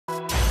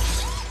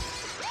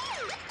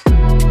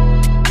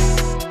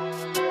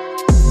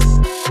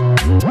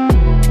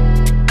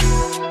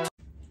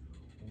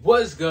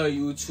What's good,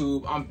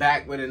 YouTube? I'm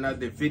back with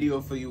another video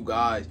for you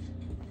guys.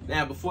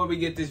 Now, before we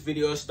get this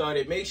video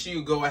started, make sure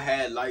you go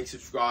ahead, like,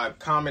 subscribe,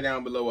 comment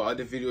down below what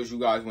other videos you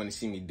guys want to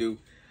see me do.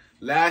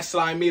 Last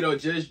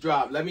Slimeito just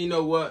dropped. Let me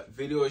know what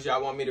videos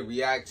y'all want me to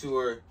react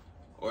to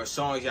or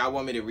songs y'all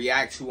want me to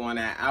react to on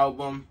that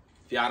album.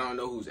 If y'all don't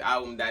know whose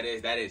album that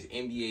is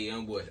NBA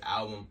Youngboy's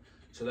album.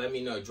 So let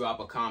me know, drop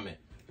a comment.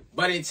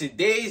 But in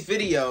today's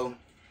video,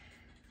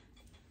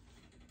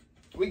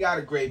 we got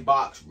a great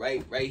box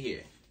right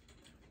here.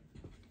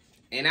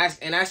 And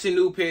that's a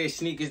new pair of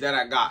sneakers that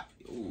I got.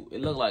 Ooh, it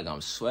look like I'm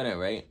sweating,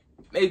 right?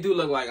 They do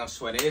look like I'm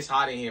sweating. It's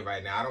hot in here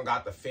right now. I don't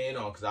got the fan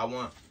on because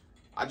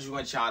I just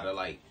want y'all to,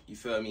 like, you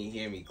feel me,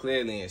 hear me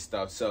clearly and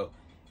stuff. So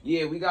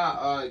yeah, we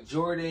got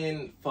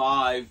Jordan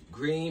 5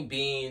 green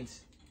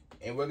beans,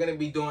 and we're gonna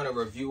be doing a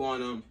review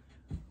on them.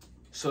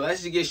 So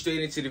let's just get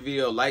straight into the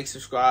video. Like,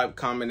 subscribe,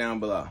 comment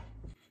down below.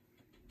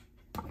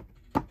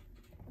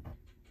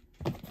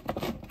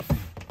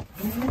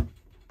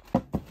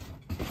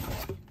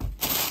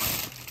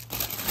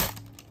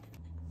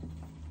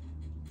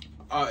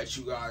 Alright,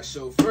 you guys,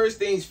 so first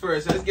things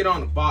first, let's get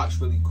on the box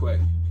really quick.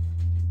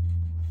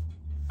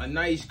 A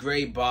nice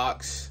gray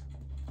box.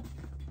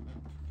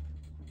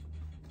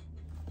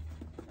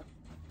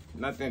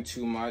 Nothing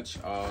too much.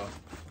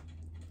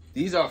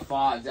 These are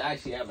 5s. I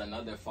actually have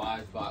another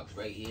 5 box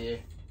right here.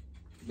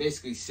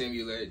 Basically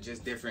similar,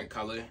 just different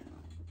color.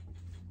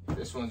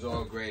 This one's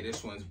all gray,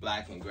 this one's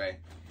black and gray.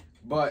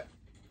 But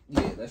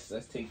yeah, let's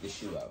take the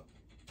shoe out.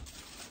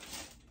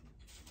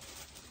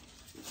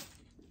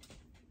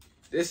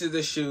 This is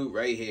the shoe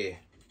right here.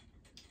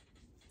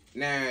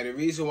 Now, the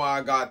reason why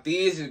I got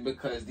these is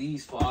because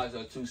these 5s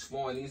are too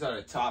small, and these are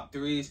the top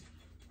 3s.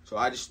 So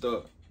I just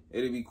thought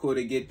it'd be cool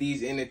to get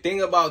these. And the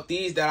thing about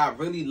these that I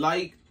really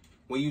like,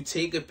 when you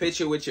take a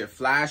picture with your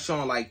flash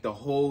on, like, the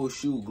whole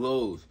shoe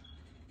glows.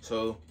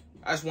 So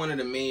that's one of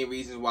the main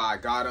reasons why I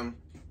got them.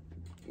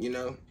 You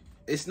know,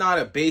 it's not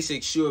a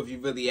basic shoe if you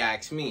really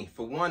ask me.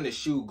 For one, the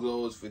shoe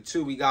glows. For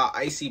two, we got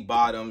icy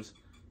bottoms,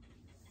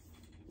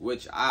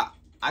 which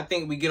I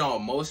think we get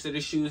on most of the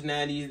shoes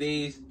now these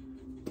days,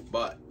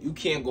 but you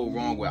can't go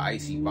wrong with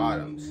icy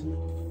bottoms.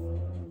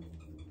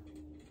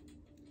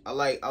 I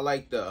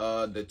like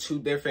the 2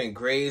 different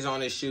grays on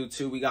the shoe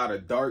too. We got a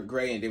dark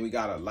gray and then we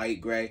got a light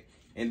gray,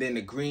 and then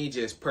the green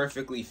just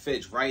perfectly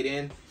fits right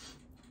in.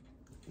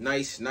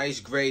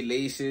 Nice gray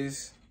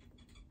laces.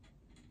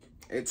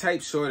 It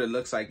type sort of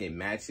looks like it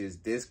matches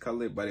this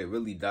color, but it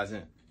really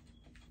doesn't.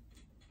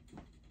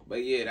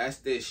 But yeah, that's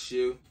this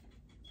shoe.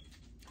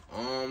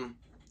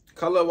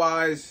 Color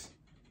wise,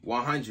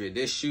 100.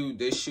 This shoe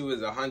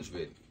is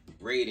 100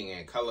 rating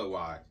and color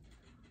wise.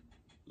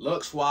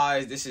 Looks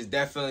wise, this is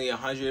definitely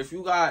 100. If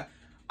you got,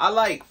 I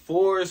like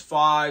 4s,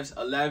 5s,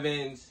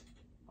 11s,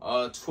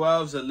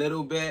 12s a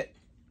little bit,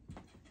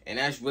 and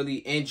that's really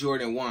in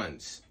Jordan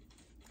 1s,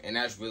 and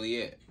that's really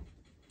it.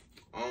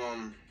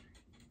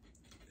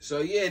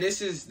 So yeah,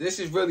 this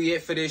is really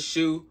it for this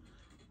shoe.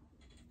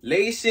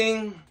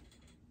 Lacing,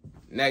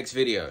 next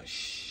video.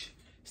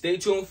 Stay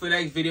tuned for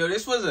next video.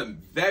 This was a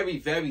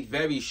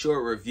very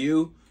short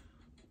review.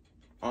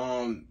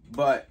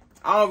 But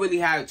I don't really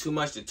have too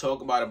much to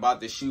talk about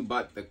the shoe,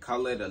 but the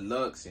color, the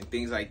looks, and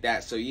things like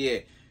that. So yeah,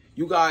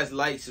 you guys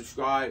like,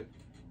 subscribe,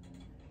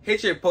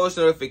 hit your post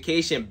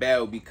notification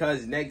bell,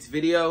 because next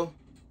video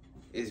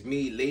is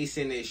me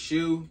lacing this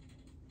shoe.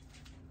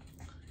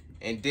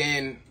 And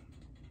then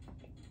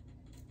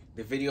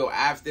the video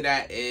after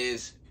that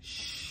is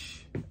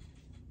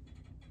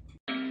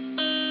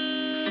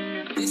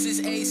This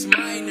is Ace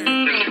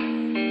Minor.